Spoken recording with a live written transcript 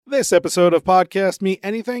This episode of Podcast Me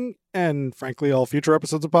Anything, and frankly, all future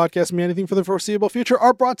episodes of Podcast Me Anything for the foreseeable future,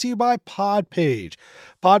 are brought to you by Podpage.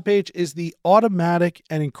 Podpage is the automatic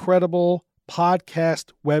and incredible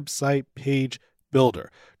podcast website page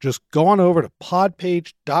builder. Just go on over to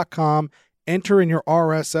podpage.com, enter in your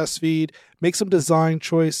RSS feed, make some design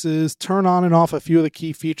choices, turn on and off a few of the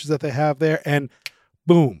key features that they have there, and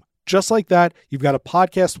boom. Just like that, you've got a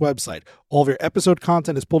podcast website. All of your episode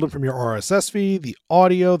content is pulled in from your RSS feed, the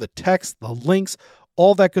audio, the text, the links,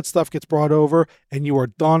 all that good stuff gets brought over, and you are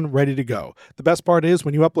done, ready to go. The best part is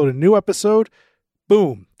when you upload a new episode,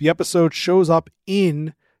 boom, the episode shows up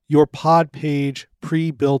in your Podpage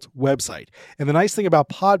pre-built website. And the nice thing about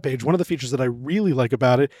Podpage, one of the features that I really like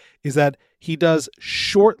about it, is that he does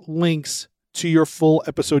short links to your full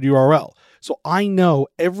episode URL. So I know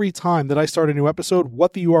every time that I start a new episode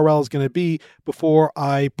what the URL is going to be before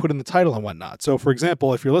I put in the title and whatnot. So for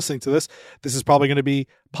example, if you're listening to this, this is probably going to be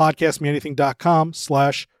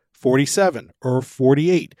podcastmeanything.com/47 or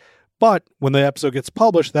 48. But when the episode gets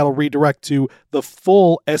published, that'll redirect to the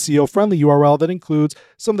full SEO-friendly URL that includes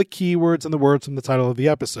some of the keywords and the words from the title of the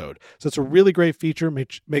episode. So it's a really great feature,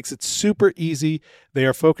 makes it super easy. They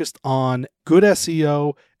are focused on good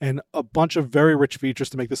SEO and a bunch of very rich features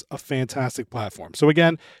to make this a fantastic platform. So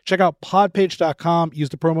again, check out podpage.com. Use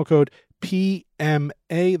the promo code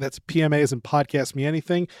PMA, that's PMA as in Podcast Me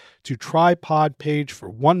Anything, to try Podpage for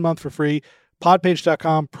 1 month for free.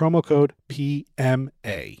 Podpage.com, promo code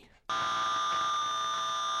PMA.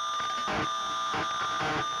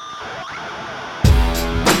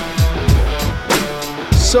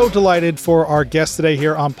 So delighted for our guest today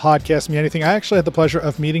here on Podcast Me Anything. I actually had the pleasure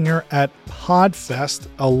of meeting her at Podfest,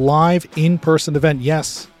 a live in-person event.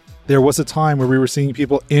 Yes, there was a time where we were seeing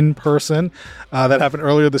people in person. That happened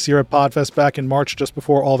earlier this year at Podfest back in March, just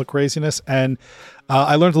before all the craziness. And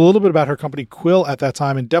I learned a little bit about her company, Quill, at that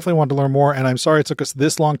time, and definitely wanted to learn more. And I'm sorry it took us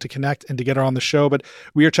this long to connect and to get her on the show, but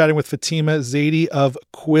we are chatting with Fatima Zaidi of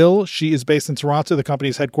Quill. She is based in Toronto. The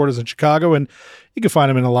company's headquarters in Chicago, and you can find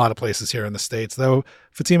them in a lot of places here in the States. Though,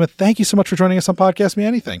 Fatima, thank you so much for joining us on Podcast Me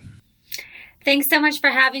Anything. Thanks so much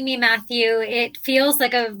for having me, Matthew. It feels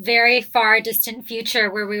like a very far distant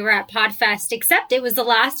future where we were at Podfest, except it was the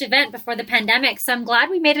last event before the pandemic. So I'm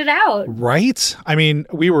glad we made it out. Right? I mean,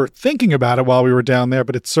 we were thinking about it while we were down there,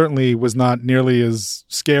 but it certainly was not nearly as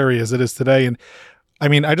scary as it is today. And I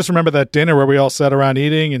mean, I just remember that dinner where we all sat around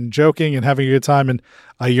eating and joking and having a good time. And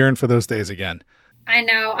I yearn for those days again. I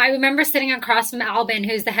know. I remember sitting across from Albin,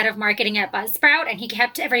 who's the head of marketing at Buzzsprout, and he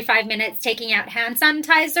kept every 5 minutes taking out hand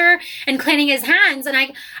sanitizer and cleaning his hands. And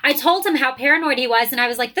I told him how paranoid he was, and I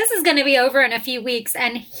was like, this is going to be over in a few weeks.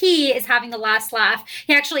 And he is having the last laugh.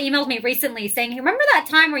 He actually emailed me recently saying, remember that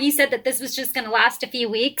time where you said that this was just going to last a few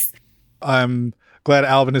weeks? I'm glad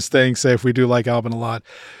Albin is staying safe. We do like Albin a lot.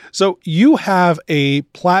 So you have a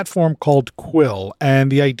platform called Quill,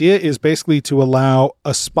 and the idea is basically to allow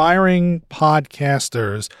aspiring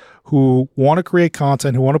podcasters who want to create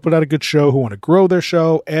content, who want to put out a good show, who want to grow their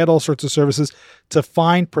show, add all sorts of services, to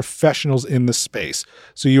find professionals in the space.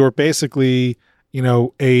 So you're basically,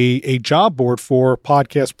 a job board for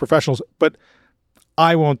podcast professionals, but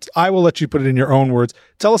I will let you put it in your own words.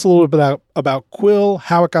 Tell us a little bit about Quill,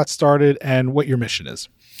 how it got started, and what your mission is.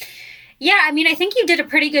 Yeah, I mean, I think you did a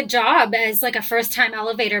pretty good job as like a first-time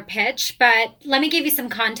elevator pitch, but let me give you some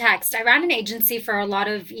context. I ran an agency for a lot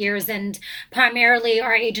of years, and primarily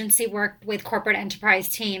our agency worked with corporate enterprise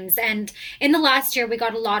teams. And in the last year, we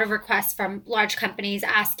got a lot of requests from large companies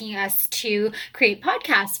asking us to create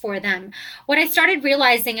podcasts for them. What I started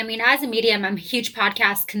realizing, I mean, as a medium, I'm a huge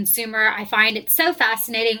podcast consumer. I find it so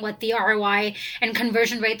fascinating what the ROI and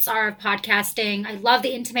conversion rates are of podcasting. I love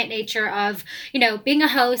the intimate nature of, being a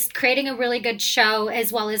host, creating a really good show,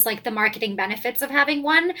 as well as like the marketing benefits of having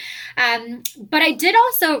one. But I did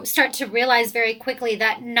also start to realize very quickly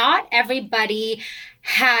that not everybody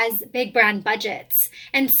has big brand budgets.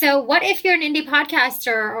 And so what if you're an indie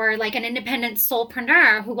podcaster or like an independent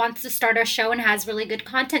solopreneur who wants to start a show and has really good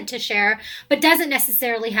content to share, but doesn't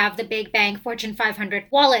necessarily have the big bang Fortune 500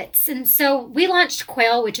 wallets? And so we launched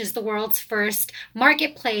Quill, which is the world's first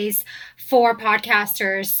marketplace for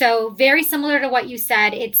podcasters. So very similar to what you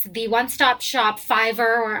said, it's the one-stop shop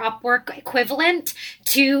Fiverr or Upwork equivalent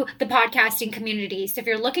to the podcasting community. So if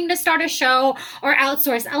you're looking to start a show or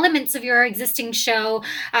outsource elements of your existing show, so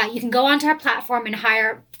you can go onto our platform and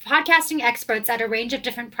hire podcasting experts at a range of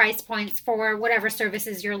different price points for whatever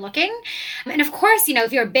services you're looking. And of course,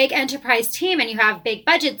 if you're a big enterprise team and you have big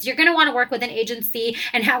budgets, you're going to want to work with an agency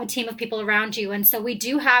and have a team of people around you. And so we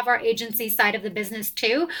do have our agency side of the business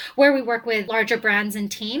too, where we work with larger brands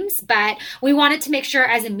and teams, but we wanted to make sure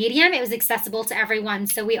as a medium, it was accessible to everyone.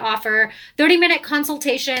 So we offer 30-minute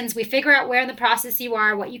consultations. We figure out where in the process you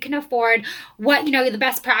are, what you can afford, what, the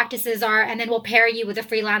best practices are, and then we'll pair you with a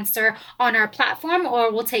freelancer on our platform,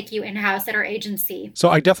 or we'll take you in-house at our agency. So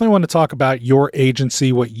I definitely want to talk about your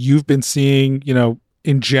agency, what you've been seeing,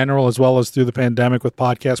 in general, as well as through the pandemic with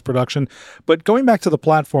podcast production. But going back to the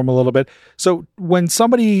platform a little bit. So when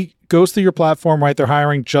somebody goes through your platform, right, they're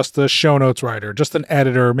hiring just a show notes writer, just an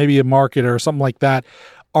editor, maybe a marketer or something like that.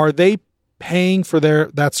 Are they paying for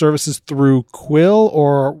that services through Quill,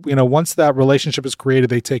 or, once that relationship is created,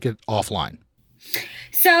 they take it offline?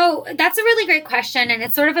 So that's a really great question. And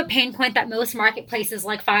it's sort of a pain point that most marketplaces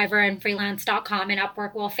like Fiverr and freelance.com and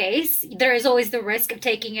Upwork will face. There is always the risk of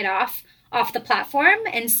taking it off the platform.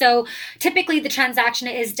 And so typically the transaction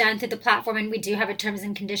is done through the platform, and we do have a terms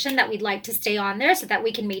and condition that we'd like to stay on there so that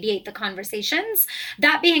we can mediate the conversations.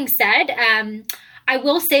 That being said, I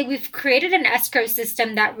will say we've created an escrow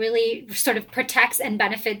system that really sort of protects and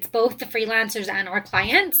benefits both the freelancers and our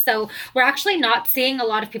clients. So we're actually not seeing a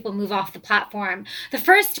lot of people move off the platform. The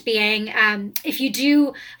first being, if you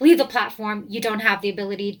do leave the platform, you don't have the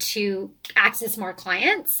ability to access more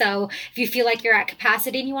clients. So if you feel like you're at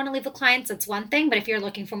capacity and you want to leave the clients, that's one thing. But if you're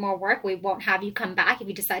looking for more work, we won't have you come back if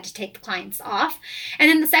you decide to take the clients off. And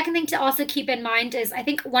then the second thing to also keep in mind is, I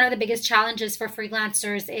think one of the biggest challenges for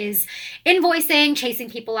freelancers is invoicing, chasing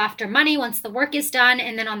people after money once the work is done.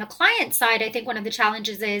 And then on the client side, I think one of the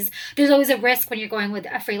challenges is there's always a risk when you're going with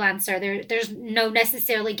a freelancer. There's no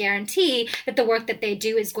necessarily guarantee that the work that they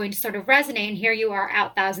do is going to sort of resonate. And here you are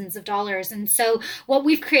out thousands of dollars. And so what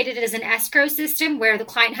we've created is an escrow system where the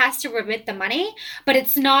client has to remit the money, but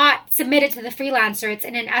it's not submitted to the freelancer. It's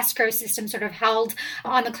in an escrow system sort of held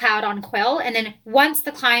on the cloud on Quill. And then once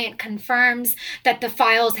the client confirms that the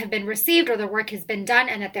files have been received or the work has been done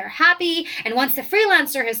and that they're happy, and once the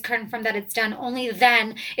freelancer has confirmed that it's done, only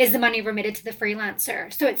then is the money remitted to the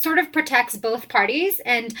freelancer. So it sort of protects both parties.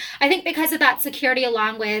 And I think because of that security,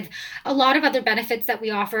 along with a lot of other benefits that we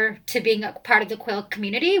offer to being a part of the Quill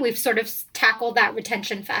community, we've sort of tackled that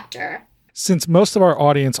retention factor. Since most of our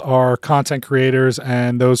audience are content creators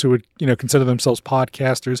and those who would, consider themselves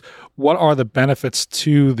podcasters, what are the benefits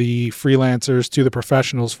to the freelancers, to the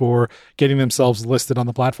professionals for getting themselves listed on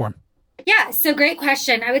the platform? Yeah, so great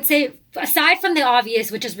question. I would say, aside from the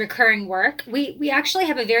obvious, which is recurring work, we actually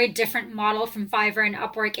have a very different model from Fiverr and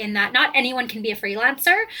Upwork in that not anyone can be a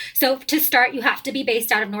freelancer. So to start, you have to be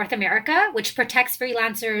based out of North America, which protects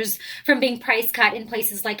freelancers from being price cut in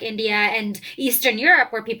places like India and Eastern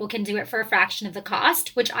Europe, where people can do it for a fraction of the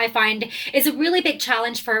cost, which I find is a really big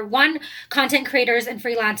challenge for content creators and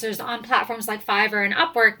freelancers on platforms like Fiverr and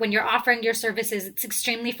Upwork. When you're offering your services, it's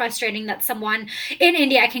extremely frustrating that someone in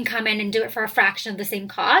India can come in and do it for a fraction of the same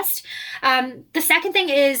cost. The second thing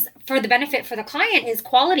is, for the benefit for the client, is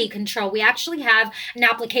quality control. We actually have an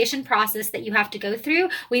application process that you have to go through.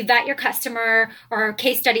 We vet your customer or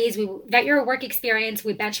case studies. We vet your work experience.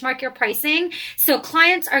 We benchmark your pricing. So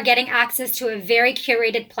clients are getting access to a very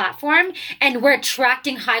curated platform, and we're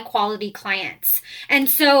attracting high quality clients. And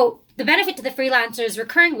so the benefit to the freelancer is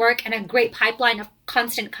recurring work and a great pipeline of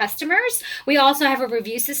constant customers. We also have a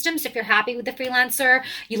review system. So if you're happy with the freelancer,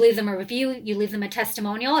 you leave them a review, you leave them a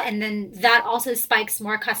testimonial, and then that also spikes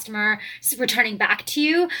more customers returning back to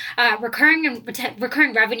you.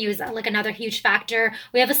 Recurring revenue is like another huge factor.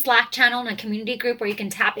 We have a Slack channel and a community group where you can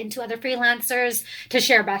tap into other freelancers to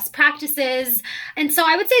share best practices. And so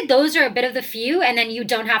I would say those are a bit of the few, and then you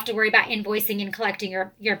don't have to worry about invoicing and collecting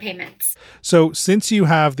your payments. So since you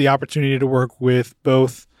have the opportunity to work with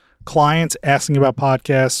both clients asking about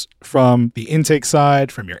podcasts from the intake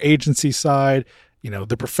side, from your agency side,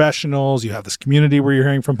 the professionals, you have this community where you're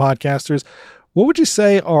hearing from podcasters, what would you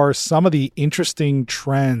say are some of the interesting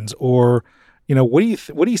trends, or, what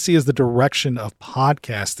do you see as the direction of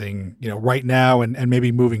podcasting, right now and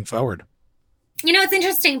maybe moving forward? It's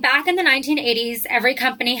interesting. Back in the 1980s, every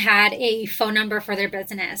company had a phone number for their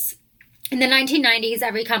business. In the 1990s,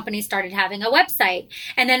 every company started having a website.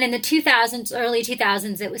 And then in the 2000s, early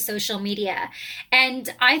 2000s, it was social media.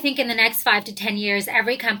 And I think in the next 5 to 10 years,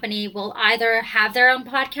 every company will either have their own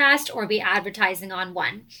podcast or be advertising on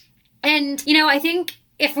one. And, I think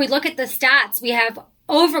if we look at the stats, we have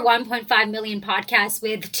over 1.5 million podcasts,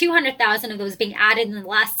 with 200,000 of those being added in the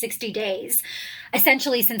last 60 days,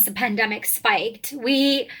 essentially since the pandemic spiked.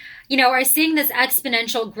 We, are seeing this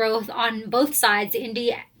exponential growth on both sides,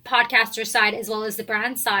 indie podcaster side as well as the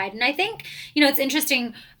brand side. And I think, it's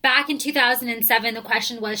interesting. Back in 2007, the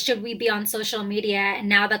question was, should we be on social media? And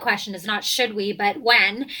now the question is not should we, but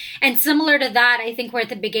when. And similar to that, I think we're at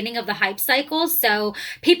the beginning of the hype cycle. So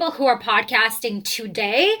people who are podcasting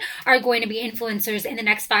today are going to be influencers in the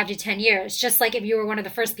next 5 to 10 years. Just like if you were one of the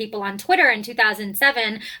first people on Twitter in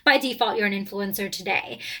 2007, by default, you're an influencer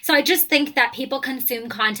today. So I just think that people consume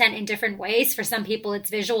content in different ways. For some people, it's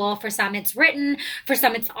visual. For some, it's written. For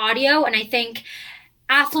some, it's audio. And I think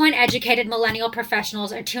affluent, educated millennial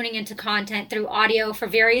professionals are tuning into content through audio for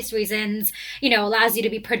various reasons. Allows you to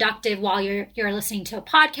be productive while you're listening to a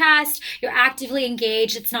podcast. You're actively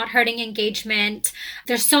engaged. It's not hurting engagement.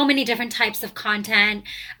 There's so many different types of content.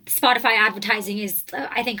 Spotify advertising is,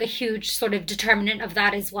 I think, a huge sort of determinant of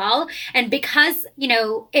that as well. And because,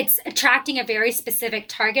 it's attracting a very specific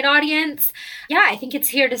target audience, I think it's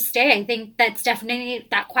here to stay. I think that's definitely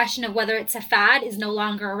that question of whether it's a fad is no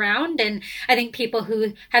longer around. And I think people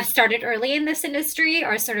who have started early in this industry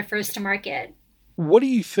are sort of first to market. What do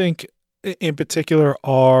you think in particular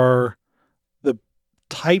are the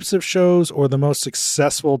types of shows or the most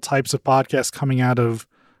successful types of podcasts coming out of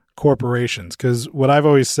corporations? Because what I've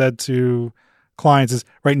always said to clients is,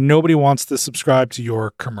 right, nobody wants to subscribe to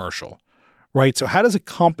your commercial, right? So how does a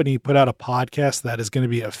company put out a podcast that is going to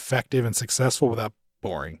be effective and successful without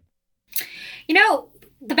boring?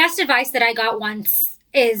 The best advice that I got once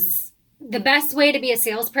is, the best way to be a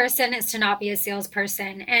salesperson is to not be a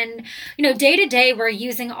salesperson. And, day to day, we're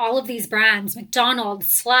using all of these brands, McDonald's,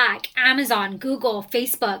 Slack, Amazon, Google,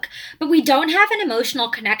 Facebook, but we don't have an emotional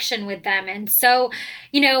connection with them. And so,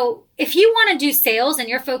 if you want to do sales and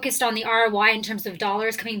you're focused on the ROI in terms of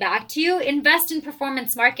dollars coming back to you, invest in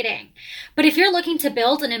performance marketing. But if you're looking to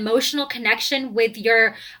build an emotional connection with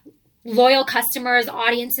your loyal customers,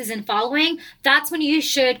 audiences, and following, that's when you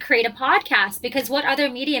should create a podcast, because what other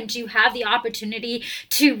medium do you have the opportunity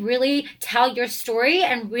to really tell your story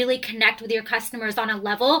and really connect with your customers on a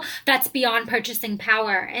level that's beyond purchasing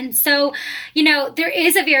power? And so, there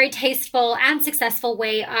is a very tasteful and successful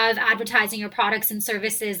way of advertising your products and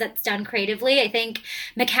services that's done creatively. I think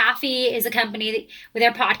McAfee is a company where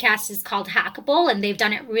their podcast is called Hackable, and they've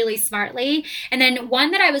done it really smartly. And then one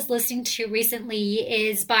that I was listening to recently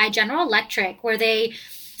is by General Electric, where they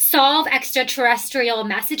solve extraterrestrial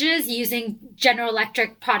messages using General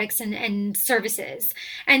Electric products and services.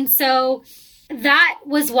 And so that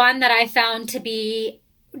was one that I found to be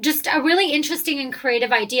just a really interesting and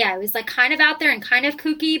creative idea. It was like kind of out there and kind of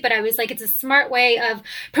kooky, but I was like, it's a smart way of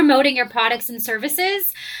promoting your products and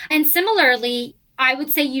services. And similarly, I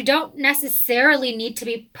would say you don't necessarily need to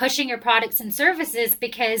be pushing your products and services,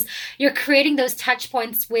 because you're creating those touch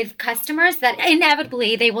points with customers that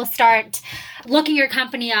inevitably they will start looking your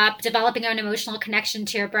company up, developing an emotional connection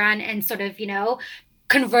to your brand, and sort of,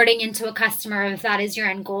 converting into a customer if that is your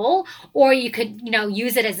end goal. Or you could,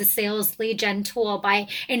 use it as a sales lead gen tool by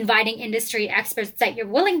inviting industry experts that you're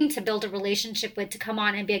willing to build a relationship with to come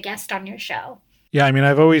on and be a guest on your show. Yeah, I mean,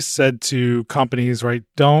 I've always said to companies, right,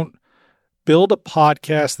 don't build a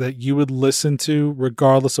podcast that you would listen to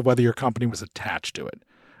regardless of whether your company was attached to it,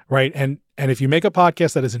 right? And if you make a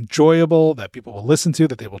podcast that is enjoyable, that people will listen to,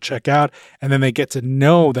 that they will check out, and then they get to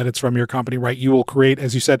know that it's from your company, right? You will create,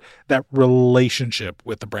 as you said, that relationship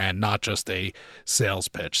with the brand, not just a sales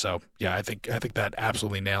pitch. So yeah, I think that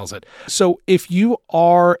absolutely nails it. So if you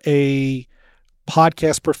are a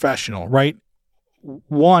podcast professional, right?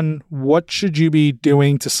 One, what should you be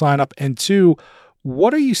doing to sign up? And two,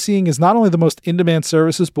 what are you seeing as not only the most in-demand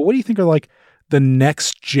services, but what do you think are like the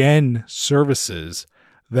next gen services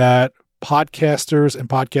that podcasters and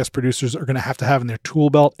podcast producers are going to have in their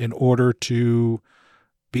tool belt in order to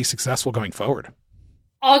be successful going forward?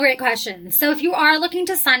 All great questions. So if you are looking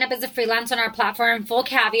to sign up as a freelancer on our platform, full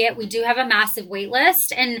caveat, we do have a massive wait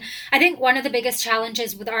list. And I think one of the biggest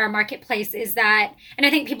challenges with our marketplace is that, and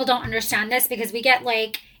I think people don't understand this, because we get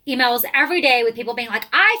emails every day with people being like,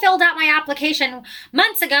 I filled out my application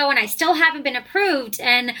months ago and I still haven't been approved.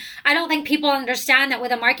 And I don't think people understand that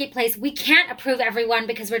with a marketplace, we can't approve everyone,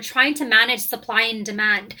 because we're trying to manage supply and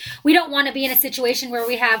demand. We don't want to be in a situation where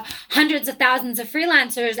we have hundreds of thousands of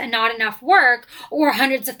freelancers and not enough work, or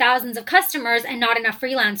hundreds of thousands of customers and not enough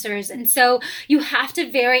freelancers. And so you have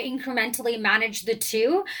to very incrementally manage the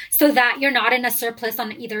two so that you're not in a surplus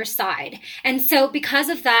on either side. And so because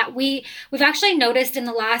of that, we've actually noticed in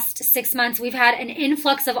the last last 6 months, we've had an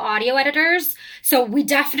influx of audio editors. So we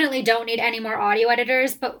definitely don't need any more audio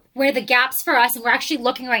editors. But where the gaps for us, and we're actually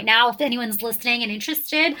looking right now, if anyone's listening and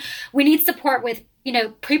interested, we need support with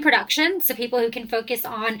pre-production. So people who can focus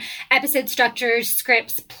on episode structures,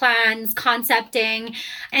 scripts, plans, concepting.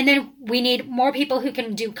 And then we need more people who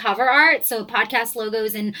can do cover art. So podcast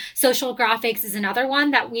logos and social graphics is another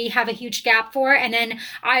one that we have a huge gap for. And then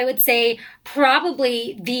I would say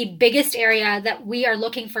probably the biggest area that we are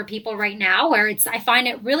looking for people right now, where I find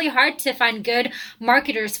it really hard to find good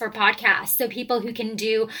marketers for podcasts. So people who can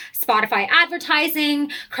do Spotify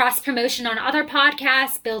advertising, cross promotion on other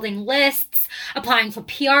podcasts, building lists, applying for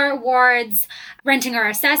PR awards, renting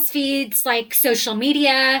RSS feeds, like social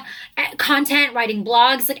media, content, writing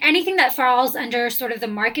blogs, like anything that falls under sort of the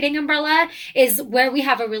marketing umbrella is where we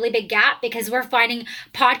have a really big gap, because we're finding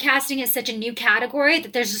podcasting is such a new category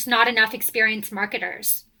that there's just not enough experienced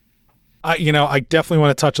marketers. I definitely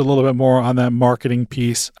want to touch a little bit more on that marketing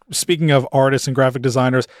piece. Speaking of artists and graphic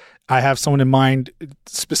designers, I have someone in mind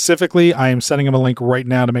specifically. I am sending him a link right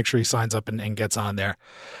now to make sure he signs up and gets on there.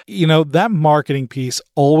 That marketing piece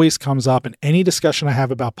always comes up in any discussion I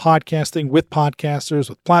have about podcasting with podcasters,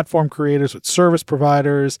 with platform creators, with service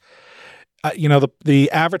providers. The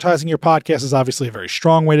advertising your podcast is obviously a very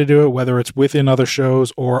strong way to do it, whether it's within other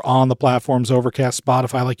shows or on the platforms, Overcast,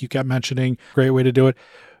 Spotify, like you kept mentioning, great way to do it.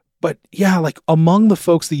 But yeah, like among the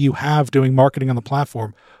folks that you have doing marketing on the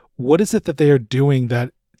platform, what is it that they are doing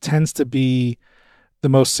that tends to be the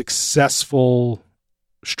most successful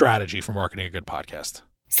strategy for marketing a good podcast?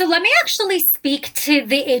 So let me actually speak to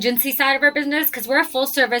the agency side of our business, because we're a full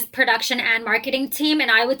service production and marketing team.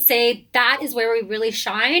 And I would say that is where we really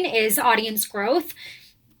shine, is audience growth.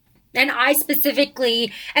 And I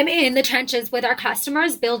specifically am in the trenches with our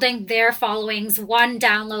customers, building their followings one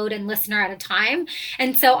download and listener at a time.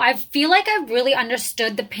 And so I feel like I've really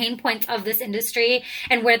understood the pain points of this industry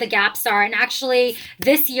and where the gaps are. And actually,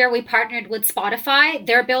 this year we partnered with Spotify.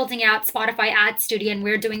 They're building out Spotify Ad Studio, and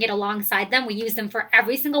we're doing it alongside them. We use them for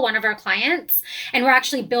every single one of our clients. And we're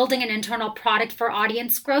actually building an internal product for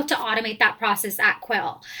audience growth to automate that process at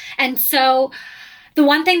Quill. And so the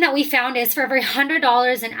one thing that we found is for every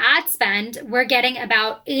 $100 in ad spend, we're getting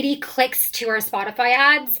about 80 clicks to our Spotify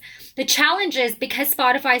ads. The challenge is, because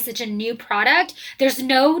Spotify is such a new product, there's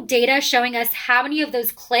no data showing us how many of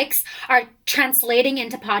those clicks are translating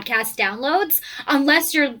into podcast downloads,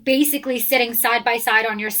 unless you're basically sitting side by side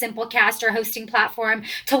on your Simplecast or hosting platform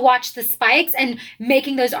to watch the spikes and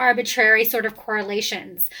making those arbitrary sort of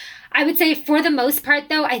correlations. I would say for the most part,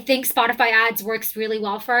 though, I think Spotify ads works really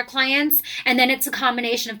well for our clients. And then it's a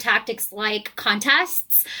combination of tactics like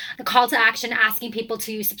contests, a call to action asking people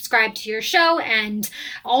to subscribe to your show, and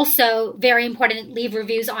also, very important, leave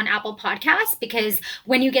reviews on Apple Podcasts, because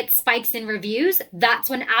when you get spikes in reviews, that's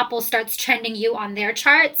when Apple starts trending you on their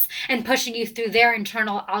charts and pushing you through their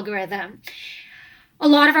internal algorithm. A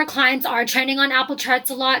lot of our clients are trending on Apple charts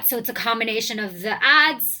a lot, so it's a combination of the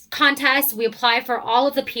ads, contests. We apply for all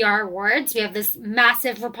of the PR awards. We have this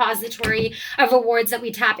massive repository of awards that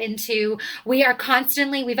we tap into. We've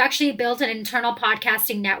actually built an internal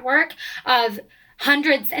podcasting network of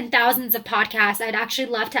hundreds and thousands of podcasts. I'd actually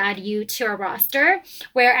love to add you to our roster,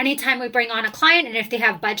 where anytime we bring on a client, and if they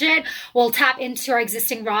have budget, we'll tap into our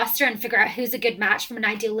existing roster and figure out who's a good match from an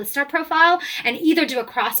ideal listener profile, and either do a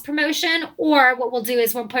cross promotion, or what we'll do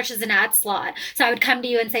is we'll push as an ad slot. So I would come to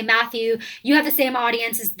you and say, Matthew, you have the same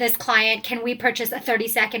audience as this client. Can we purchase a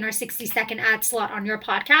 30-second or 60-second ad slot on your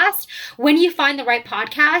podcast? When you find the right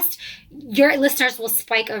podcast, your listeners will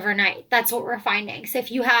spike overnight. That's what we're finding. So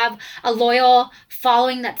if you have a loyal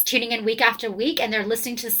following that's tuning in week after week and they're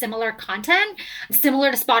listening to similar content,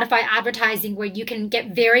 similar to Spotify advertising, where you can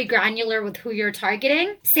get very granular with who you're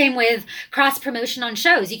targeting. Same with cross promotion on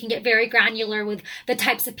shows. You can get very granular with the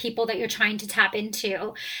types of people that you're trying to tap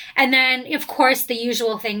into. And then, of course, the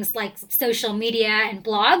usual things like social media and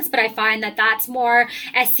blogs, but I find that that's more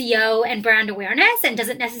SEO and brand awareness and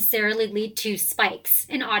doesn't necessarily lead to spikes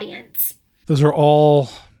in audience. Those are all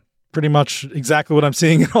pretty much exactly what I'm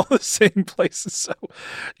seeing in all the same places. So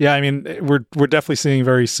yeah, I mean, we're definitely seeing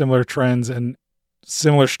very similar trends and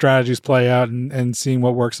similar strategies play out, and seeing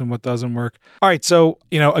what works and what doesn't work. All right. So,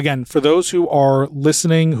 again, for those who are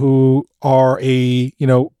listening, who are a,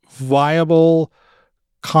 viable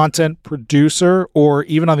content producer, or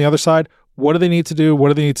even on the other side, what do they need to do? What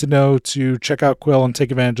do they need to know to check out Quill and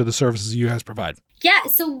take advantage of the services you guys provide? Yeah,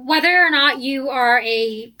 so whether or not you are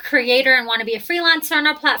a creator and want to be a freelancer on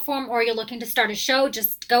our platform, or you're looking to start a show,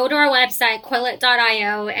 just go to our website,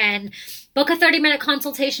 quillit.io, and book a 30-minute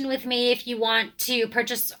consultation with me if you want to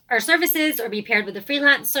purchase our services or be paired with a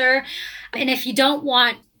freelancer. And if you don't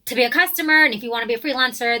want to be a customer. And if you want to be a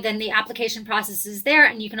freelancer, then the application process is there.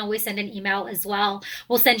 And you can always send an email as well.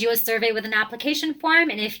 We'll send you a survey with an application form.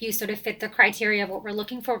 And if you sort of fit the criteria of what we're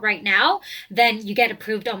looking for right now, then you get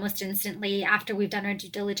approved almost instantly after we've done our due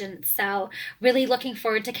diligence. So really looking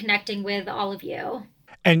forward to connecting with all of you.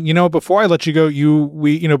 And, before I let you go,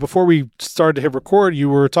 before we started to hit record, you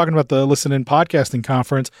were talking about the Listen In Podcasting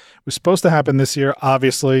Conference. It was supposed to happen this year.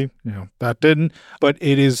 Obviously, that didn't, but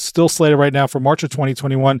it is still slated right now for March of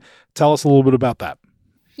 2021. Tell us a little bit about that.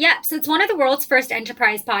 Yeah. So it's one of the world's first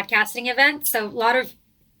enterprise podcasting events. So a lot of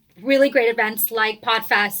really great events like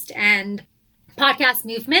PodFest and Podcast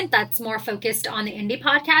Movement that's more focused on the indie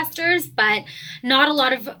podcasters, but not a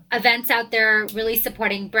lot of events out there really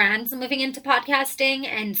supporting brands moving into podcasting.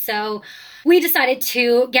 And so we decided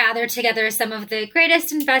to gather together some of the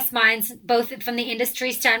greatest and best minds, both from the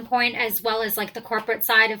industry standpoint, as well as like the corporate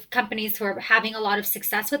side of companies who are having a lot of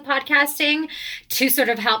success with podcasting, to sort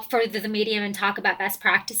of help further the medium and talk about best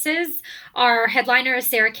practices. Our headliner is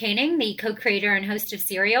Sarah Koenig, the co-creator and host of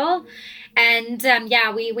Serial. And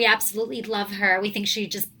we absolutely love her. We think she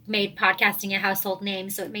just made podcasting a household name,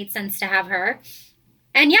 so it made sense to have her.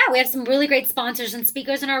 And we have some really great sponsors and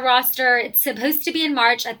speakers on our roster. It's supposed to be in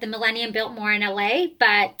March at the Millennium Biltmore in LA,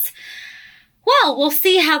 but we'll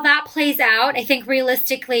see how that plays out. I think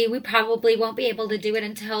realistically, we probably won't be able to do it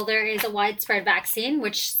until there is a widespread vaccine,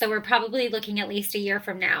 so we're probably looking at least a year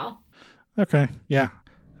from now. Okay. Yeah.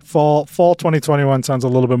 Fall 2021 sounds a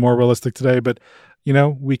little bit more realistic today, but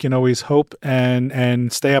we can always hope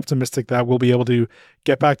and stay optimistic that we'll be able to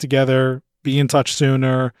get back together, be in touch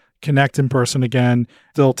sooner, connect in person again,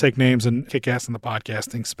 still take names and kick ass in the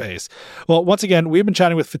podcasting space. Well, once again, we've been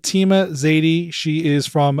chatting with Fatima Zaidi. She is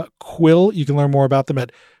from Quill. You can learn more about them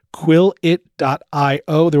at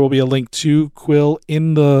quillit.io. There will be a link to Quill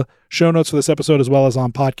in the show notes for this episode, as well as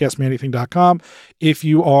on podcastmeanything.com. If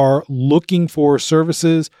you are looking for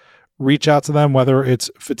services, reach out to them, whether it's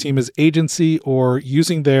Fatima's agency or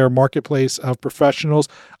using their marketplace of professionals.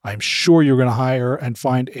 I'm sure you're going to hire and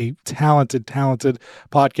find a talented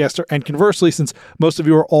podcaster. And conversely, since most of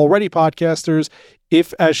you are already podcasters,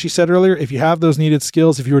 if, as she said earlier, if you have those needed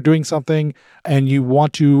skills, if you are doing something and you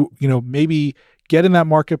want to, maybe get in that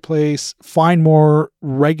marketplace, find more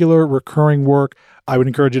regular recurring work, I would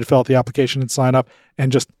encourage you to fill out the application and sign up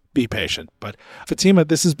and just be patient. But Fatima,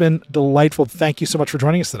 this has been delightful. Thank you so much for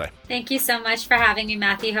joining us today. Thank you so much for having me,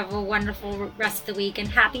 Matthew. Have a wonderful rest of the week and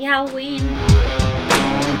happy Halloween.